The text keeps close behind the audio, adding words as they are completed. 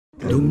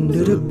Three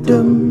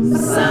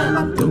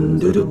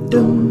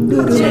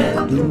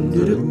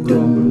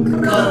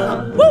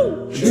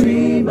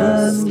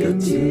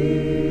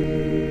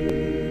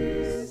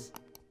Musketeers.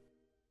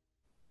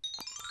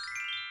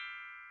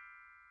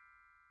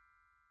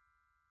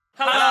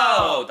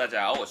 Hello， 大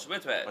家好，我是魏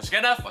腿，我是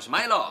Kenneth， 我是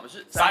Milo， 我们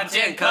是三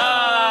剑客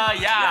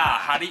ya.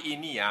 Hari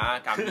ini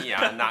kami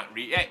nak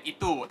react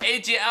itu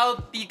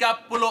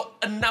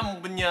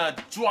AJL36 punya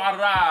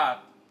juara.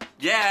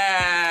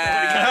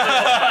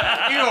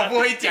 Yeah， 因为我不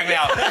会讲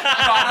了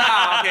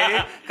juara, okay?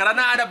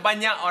 Karena ada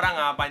banyak orang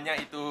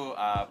banyak itu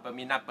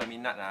peminat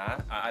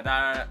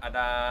ada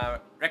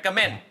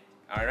recommend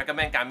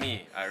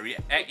kami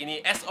react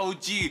ini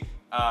SOG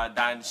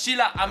dan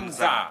Shila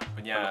Amzah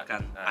punya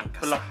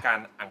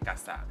Pelukan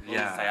Angkasa.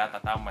 Saya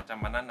tak tahu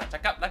macam mana nak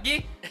cakap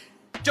lagi.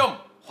 Jom，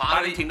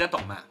 华人听得懂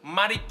吗？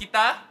 mari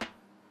kita，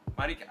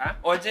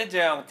 我今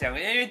天讲，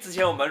因为之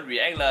前我们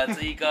react 了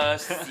这一个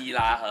希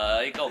拉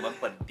和一个我们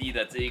本地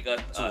的这一个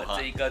组合，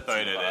就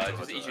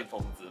是一群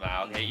疯子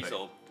嘛。OK， 一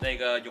首那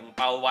个拥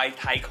抱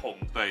太空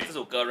这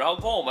首歌，然后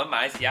过后我们马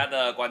来西亚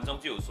的观众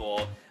就有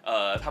说，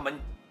他们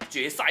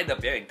决赛的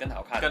表演更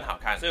好看，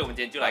所以我们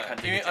今天就来看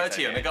这个因为而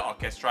且有那个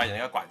orchestra 有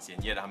那个管弦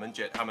乐的，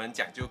他们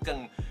讲究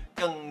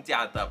更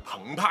加的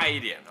澎湃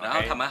一点，然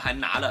后他们还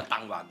拿了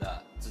当晚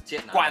的直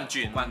接冠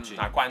军这样子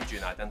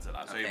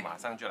了，所以马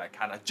上就来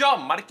看了。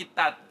Jom mari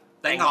kita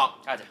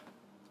tengok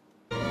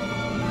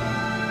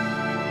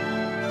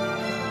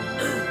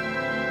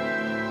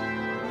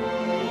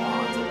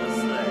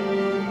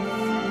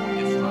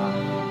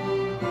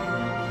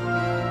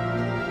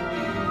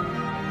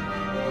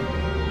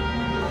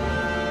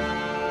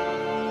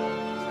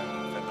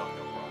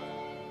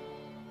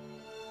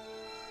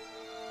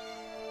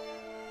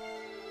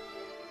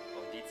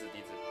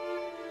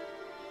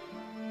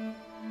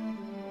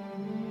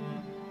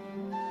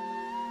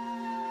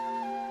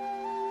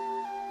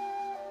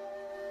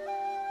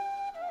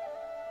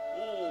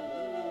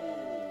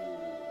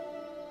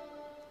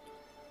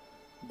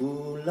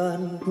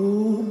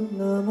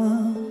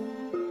purnama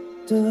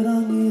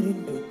terangi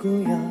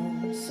rinduku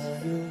yang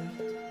sayu,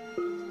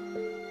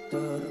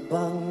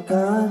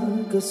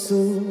 terbangkan ke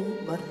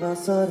sumat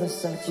rasa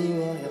resah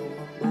jiwa yang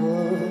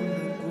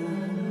membelenggu.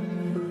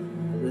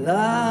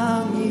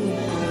 Langit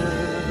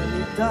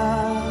gelita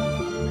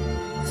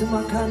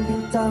semakan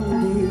bintang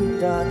di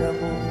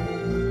dadamu,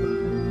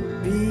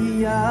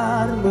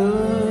 biar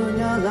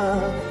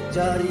menyala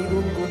jari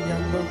unggun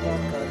yang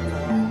membakar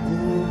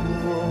kamu.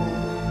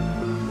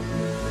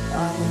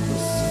 Aku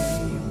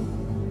bersiul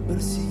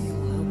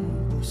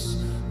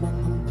hembus,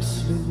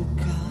 menghembus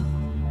luka,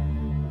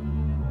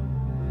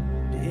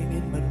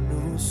 dingin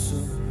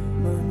menusuk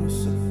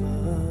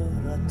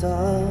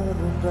merata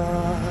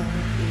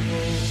rodaku.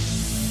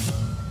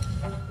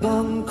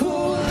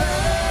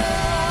 Bangkulah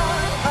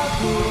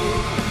aku,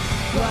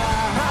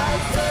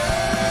 wahai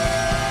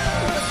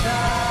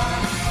semesta,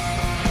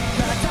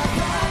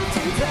 katakan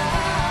cinta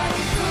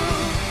itu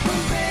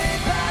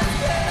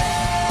membebaskan.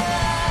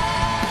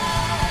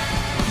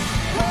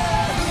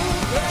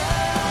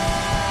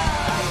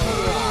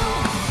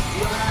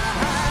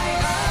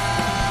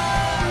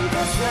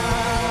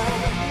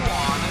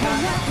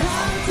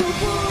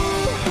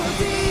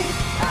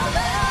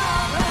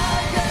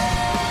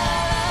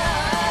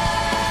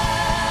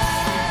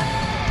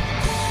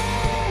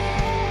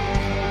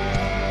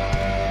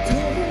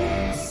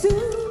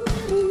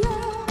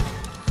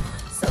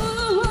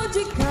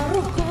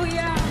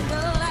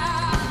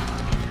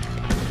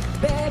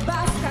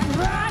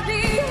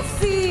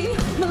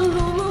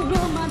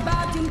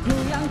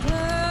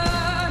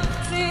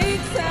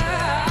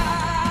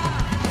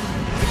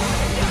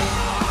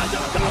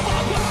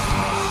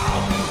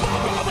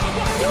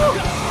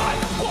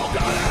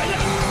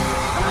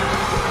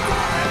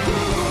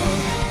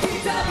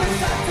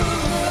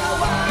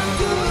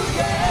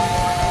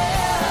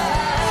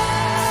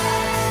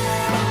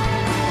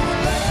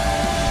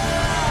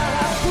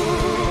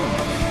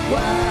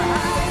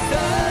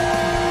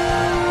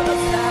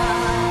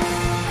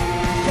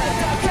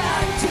 Katakan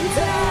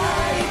cinta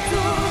itu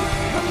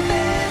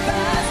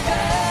membebaskan.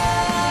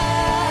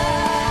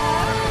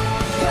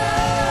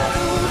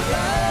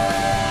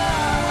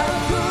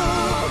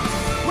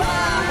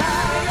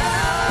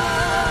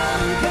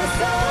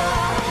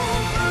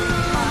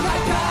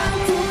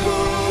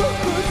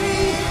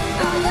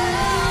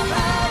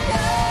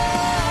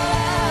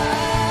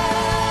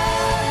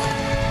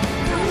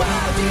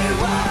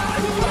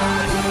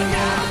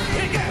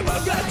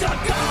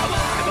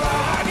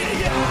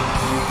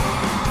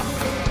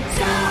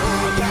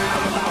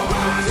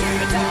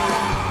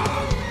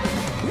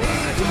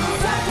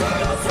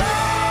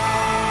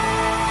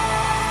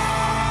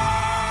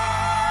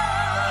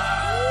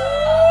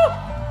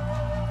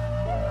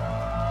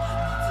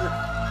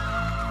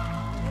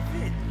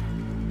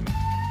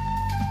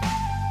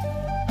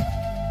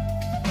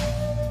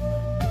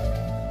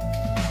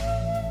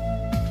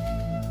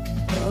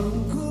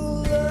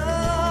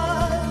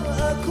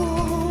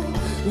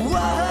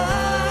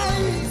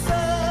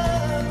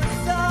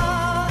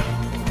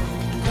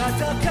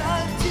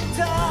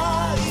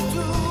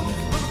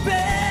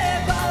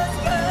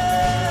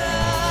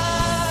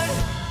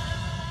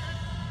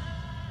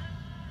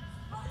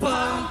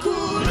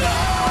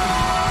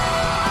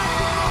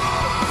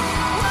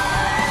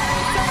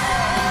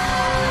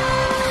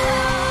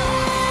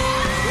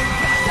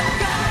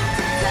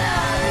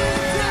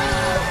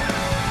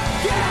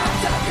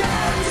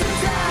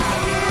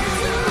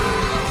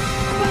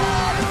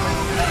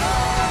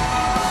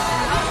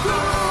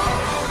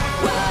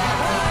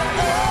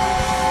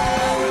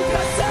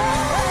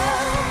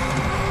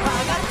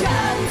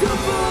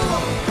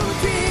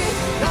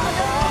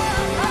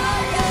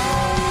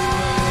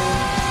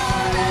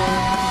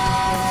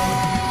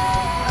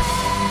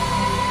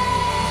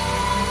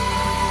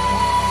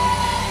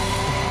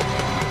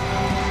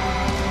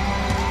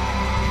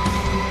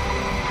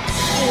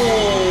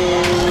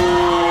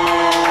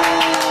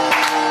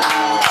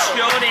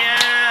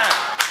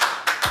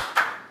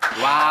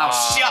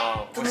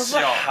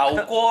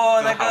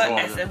 那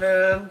个 SM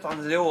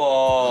 36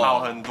哦，好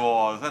很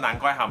多，这难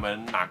怪他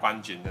们拿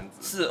冠军这样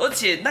子。是，而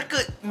且那个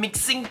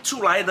mixing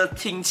出来的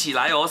听起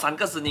来哦，3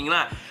个声音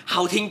啦，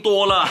好听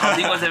多了，好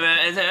听过 SM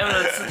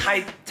的是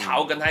太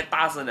吵跟太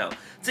大声了。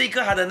这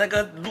个它的那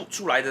个录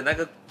出来的那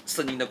个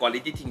声音的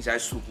quality听起来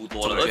舒服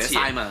多了，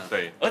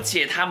而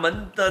且他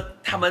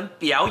们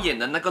表演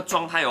的那个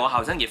状态哦，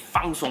好像也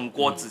放松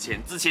过之前。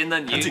之前呢，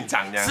你很紧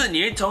张，是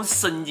你会从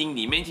声音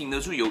里面听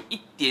得出有一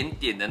点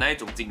点的那一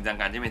种紧张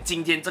感。这边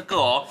今天这个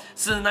哦，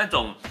是那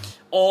种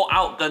all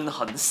out 跟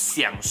很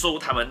享受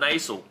他们那一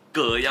首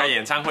歌要开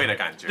演唱会的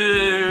感觉。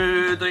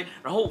对，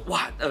然后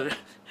哇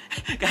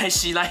刚才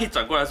希拉一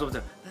转过来说，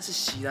那是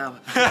希拉吗？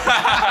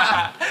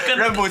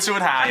认不出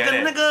他，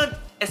跟那个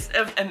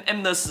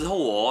SFMM 的时候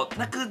哦，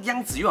那个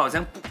样子又好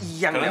像不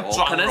一样了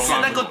哦，可能是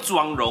那个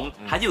妆容，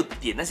还有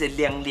点那些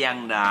亮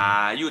亮的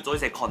啊，又做一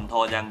些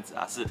contour 这样子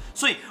啊，是，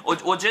所以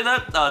我觉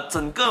得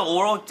整个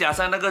overall加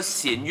上那个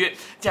弦乐，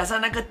加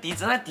上那个笛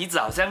子，那笛子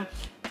好像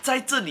在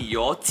这里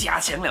哦加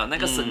强了那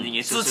个声音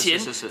耶，之前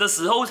的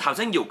时候好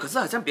像有，可是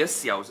好像比较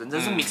小声，这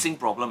是 mixing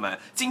problem 啊。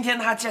今天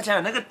他加强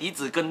了那个笛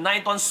子跟那一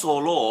段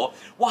solo 哦，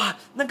哇，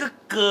那个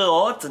歌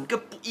哦整个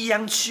不一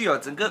样去哦，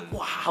整个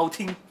哇好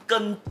听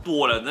更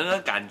多了那个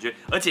感觉，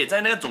而且在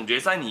那个总决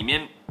赛里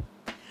面。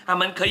他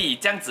们可以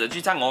这样子的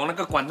去唱哦，那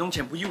个观众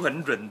全部又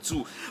很忍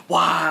住，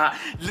哇！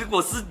如果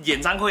是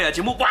演唱会啊，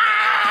全部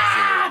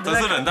哇，真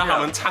是忍到他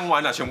们唱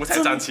完了，全部才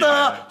站起来。真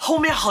的，后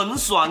面很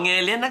爽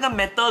耶，连那个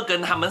Metal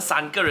跟他们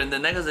3个人的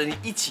那个人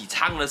一起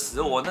唱的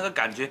时候，我那个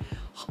感觉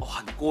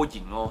很过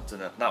瘾哦，真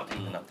的，很好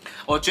听，很好听。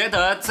我觉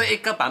得这一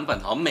个版本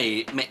哦，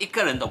每一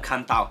个人都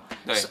看到，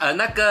对，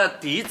那个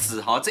笛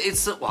子哈，这一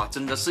次哇，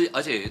真的是，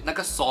而且那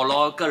个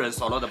solo 个人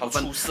solo 的部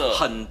分出色，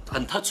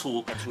很特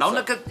殊，然后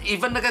那个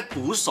even 那个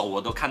鼓手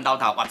我都看到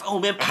他，哇，在后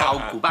面抛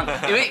鼓棒，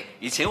因为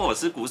以前我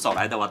是鼓手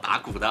来的，我打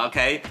鼓的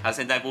 ，OK， 他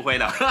现在不会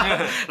了，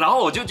然后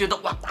我就觉得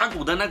哇，打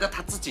鼓的那个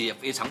他自己也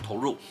非常投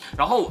入，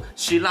然后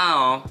希拉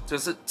哦，就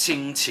是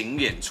倾情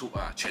演出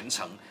啊，全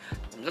程。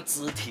整个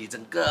肢体、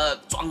整个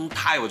状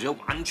态，我觉得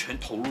完全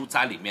投入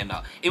在里面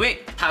了。因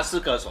为他是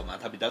歌手嘛，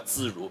他比较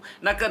自如。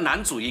那个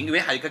男主音，因为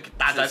还有一个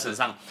搭在身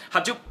上，他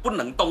就不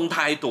能动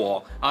太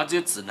多，然后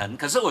就只能。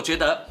可是我觉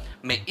得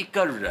每一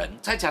个人，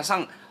再加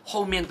上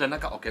后面的那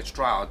个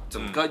orchestra，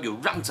 整个有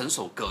让整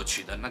首歌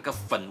曲的那个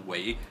氛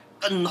围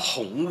更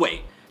宏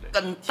伟、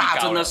更大，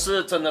真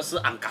的是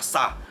安嘎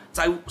萨。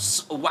在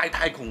外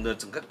太空的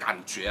整个感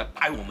觉，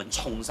带我们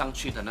冲上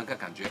去的那个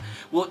感觉，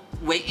我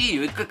唯一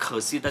有一个可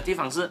惜的地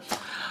方是，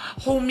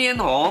后面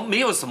哦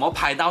没有什么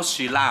拍到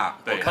希拉，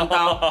我看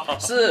到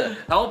是，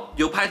然后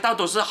有拍到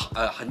都是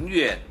很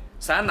远。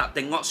saya nak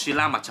tengok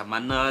Shila macam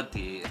mana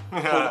di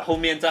后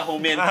面在后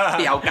面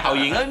飙高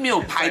音，没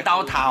有拍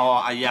到他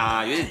哦，哎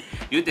呀，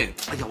有点，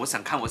哎呀，我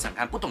想看，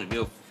不懂有没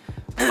有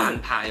翻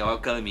拍哦，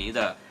歌迷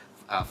的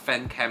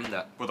fan cam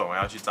的，不懂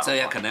要去找，这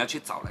也可能要去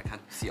找来看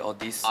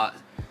COD 啊。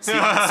希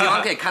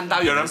望可以看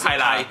到有人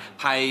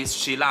拍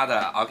希拉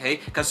的 ，OK。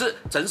可是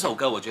整首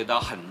歌我觉得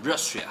很热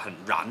血、很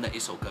燃的一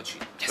首歌曲。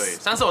对，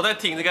上次我在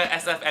听这个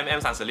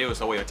SFMM36的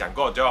时候，我有讲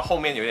过，就后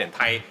面有点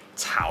太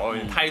吵，有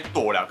点太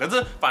多了。可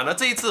是反而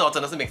这一次哦，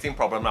真的是 mixing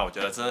problem 啦，我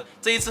觉得真的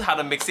这一次他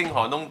的 mixing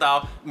哦，弄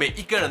到每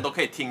一个人都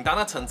可以听到，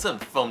那层次很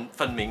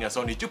分明的时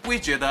候，你就不会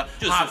觉得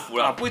就舒服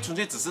了，不会纯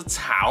粹只是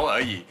吵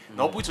而已，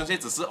然后不会纯粹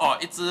只是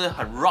一直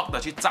很 rock 的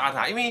去炸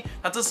它，因为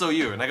他这时候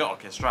又有那个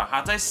orchestra，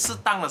 他在适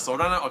当的时候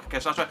让那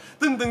orchestra 出来，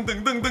噔噔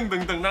噔噔噔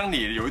噔噔，让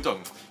你有一种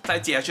再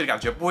接下去的感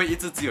觉，不会一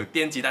直只有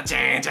电吉他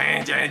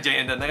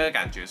的那个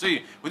感觉。所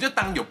以我觉得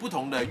当有不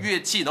同的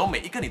乐器，然后每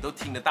一个你都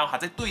听得到，它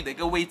在对的一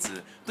个位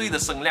置、对的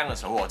声量的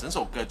时候，整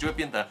首歌就会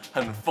变得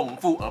很丰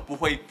富，而不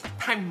会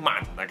太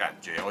满的感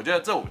觉。我觉得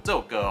这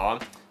首歌哦，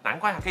难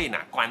怪它可以拿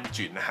冠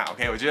军啊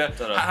 ！OK， 我觉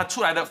得它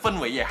出来的氛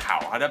围也好，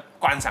它的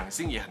观赏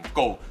性也很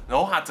够，然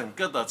后它整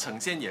个的呈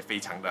现也非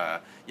常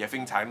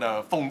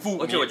的丰富，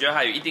而且我觉得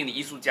还有一定的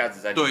艺术价值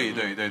在里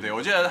面。对，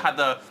我觉得它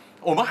的。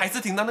我们还是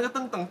听到那个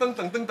噔噔噔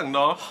噔噔噔的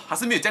哦，还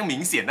是没有这样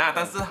明显啊，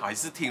但是还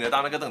是听得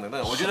到那个噔噔噔。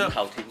我觉得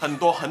很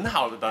多很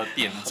好的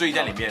点缀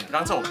在里面，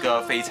让这首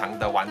歌非常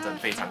的完整，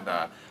非常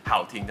的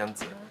好听这样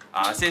子。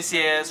谢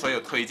谢所有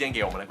推荐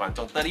给我们的观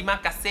众。Terima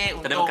kasih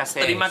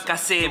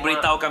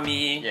beritahu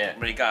kami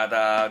mereka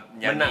ada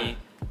nyanyi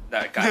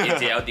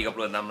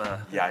AJL36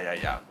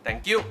 lah.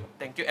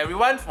 Thank you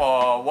everyone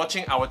for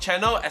watching our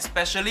channel,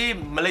 especially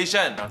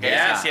Malaysian. OK，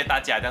 谢谢大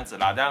家这样子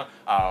啦，这样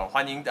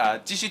欢迎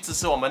继续支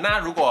持我们。那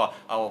如果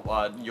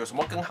有什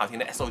么更好听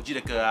的 SOG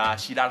的歌啊、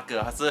希腊的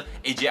歌，还是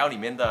AJL 里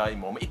面的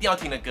我们一定要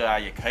听的歌啊，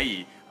也可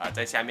以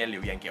在下面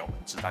留言给我们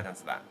知道这样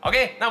子啦。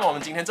OK， 那么我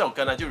们今天这首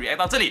歌呢就 react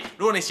到这里。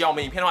如果你喜欢我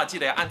们影片的话，记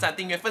得要按赞、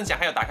订阅、分享，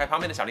还有打开旁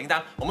边的小铃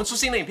铛。我们出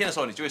新的影片的时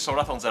候，你就会收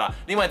到通知了。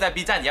另外在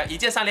B 站也要一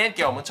键3连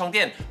给我们充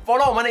电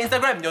 ，follow 我们的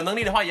Instagram， 有能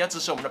力的话也要支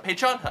持我们的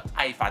Patreon 和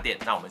爱发电。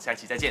那我们下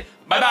期再见，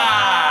拜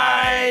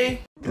拜。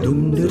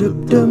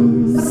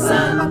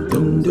三，